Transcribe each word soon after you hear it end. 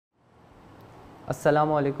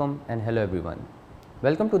Assalamu alaikum and hello everyone.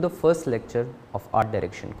 Welcome to the first lecture of Art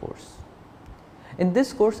Direction course. In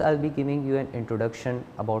this course, I will be giving you an introduction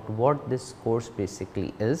about what this course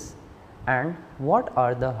basically is and what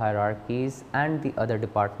are the hierarchies and the other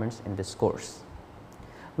departments in this course.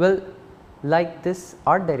 Well, like this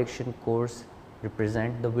Art Direction course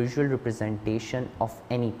represent the visual representation of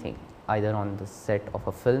anything either on the set of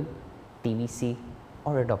a film, TVC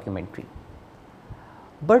or a documentary.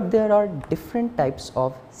 But there are different types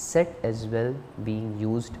of set as well being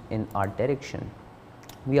used in art direction.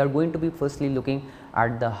 We are going to be firstly looking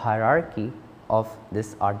at the hierarchy of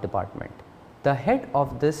this art department. The head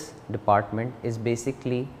of this department is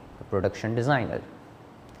basically a production designer.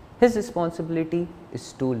 His responsibility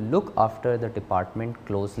is to look after the department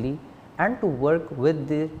closely and to work with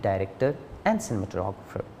the director and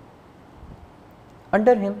cinematographer.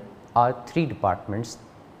 Under him are three departments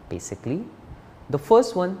basically. The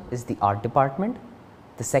first one is the art department,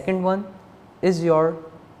 the second one is your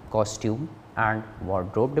costume and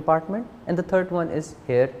wardrobe department, and the third one is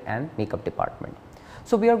hair and makeup department.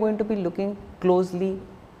 So, we are going to be looking closely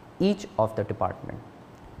each of the department.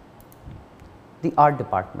 The art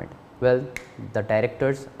department, well, the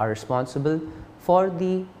directors are responsible for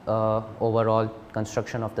the overall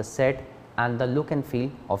construction of the set and the look and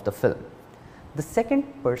feel of the film. The second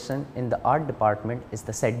person in the art department is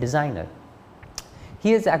the set designer.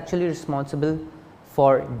 He is actually responsible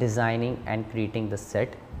for designing and creating the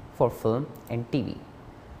set for film and TV.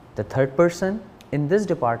 The third person in this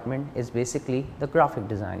department is basically the graphic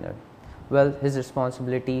designer. Well, his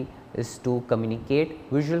responsibility is to communicate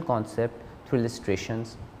visual concept through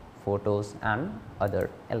illustrations, photos and other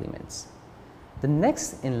elements. The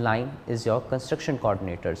next in line is your construction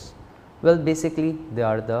coordinators. Well, basically they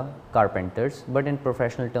are the carpenters, but in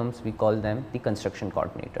professional terms we call them the construction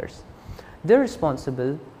coordinators. They are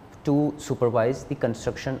responsible to supervise the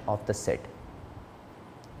construction of the set.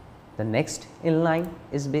 The next in line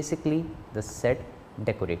is basically the set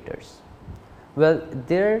decorators. Well,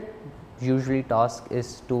 their usually task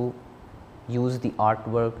is to use the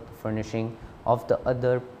artwork, furnishing of the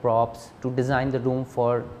other props to design the room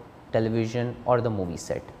for television or the movie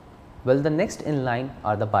set. Well, the next in line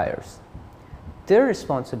are the buyers. Their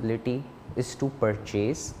responsibility is to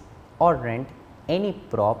purchase or rent any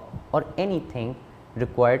prop or anything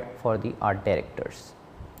required for the art directors.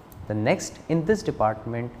 The next in this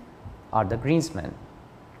department are the greensmen.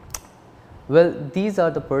 Well, these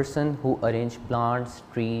are the person who arrange plants,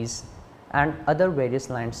 trees and other various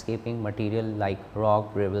landscaping material like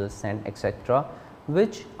rock, gravel, sand, etc.,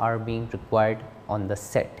 which are being required on the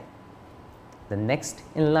set. The next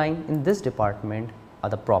in line in this department are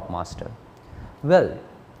the prop master. Well,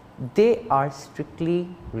 they are strictly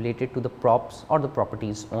related to the props or the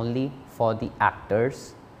properties only for the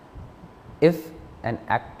actors. If an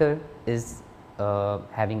actor is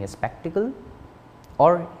having a spectacle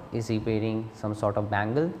or is he wearing some sort of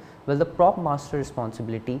bangle, well, the prop master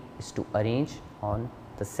responsibility is to arrange on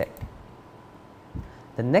the set.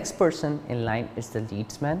 The next person in line is the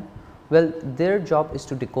leadsman. Well, their job is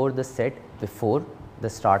to decor the set before the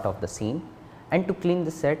start of the scene and to clean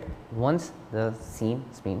the set once the scene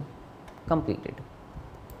has been completed.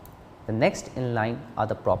 The next in line are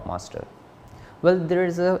the prop master. Well, there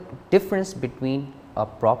is a difference between a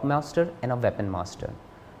prop master and a weapon master.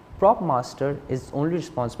 Prop master is only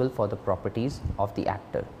responsible for the properties of the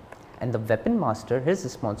actor, and the weapon master, his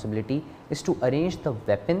responsibility is to arrange the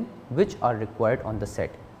weapon which are required on the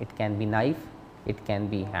set. It can be knife, it can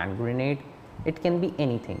be hand grenade, it can be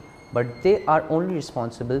anything, but they are only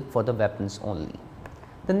responsible for the weapons only.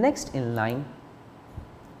 The next in line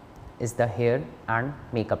is the hair and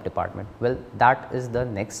makeup department. Well, that is the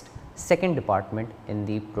next second department in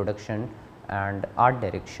the production and art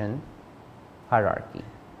direction hierarchy.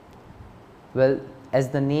 Well, as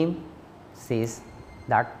the name says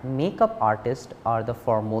that makeup artists are the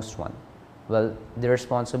foremost one. Well, their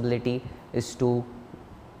responsibility is to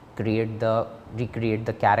recreate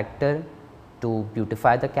the character, to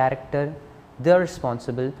beautify the character. They are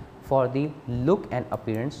responsible for the look and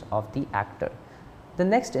appearance of the actor. The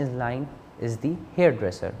next in line is the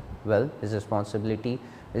hairdresser. Well, his responsibility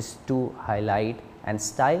is to highlight and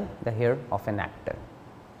style the hair of an actor.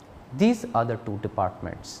 These are the two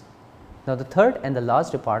departments. Now, the third and the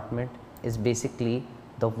last department is basically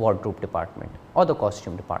the wardrobe department or the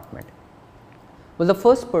costume department. Well, the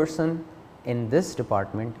first person in this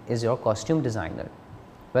department is your costume designer.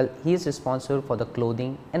 Well, he is responsible for the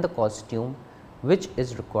clothing and the costume which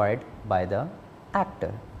is required by the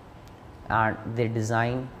actor, and they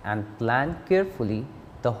design and plan carefully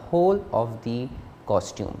the whole of the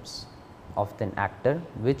costumes. of an actor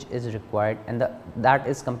which is required, and that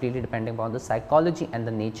is completely depending upon the psychology and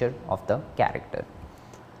the nature of the character.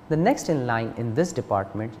 The next in line in this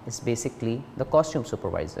department is basically the costume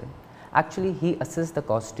supervisor. Actually, he assists the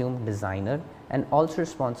costume designer and also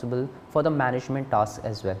responsible for the management tasks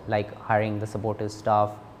as well, like hiring the supportive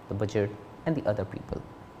staff, the budget and the other people.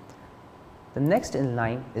 The next in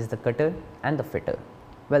line is the cutter and the fitter.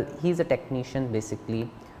 Well, he is a technician basically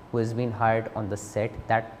who has been hired on the set,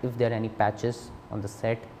 that if there are any patches on the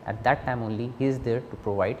set, at that time only he is there to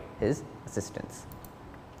provide his assistance.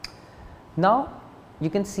 Now, you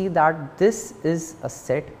can see that this is a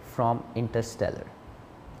set from Interstellar.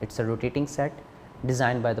 It is a rotating set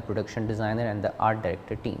designed by the production designer and the art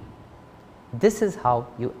director team. This is how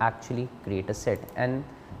you actually create a set, and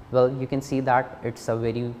well, you can see that it is a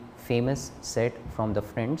very famous set from the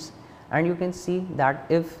Friends, and you can see that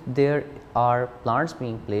if there are plants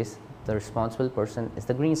being placed, the responsible person is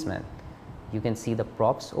the greensman. You can see the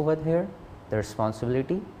props over here, the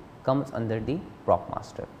responsibility comes under the prop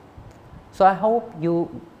master. So, I hope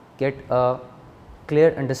you get a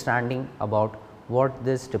clear understanding about what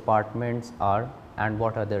these departments are and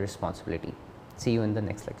what are their responsibility. See you in the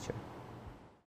next lecture.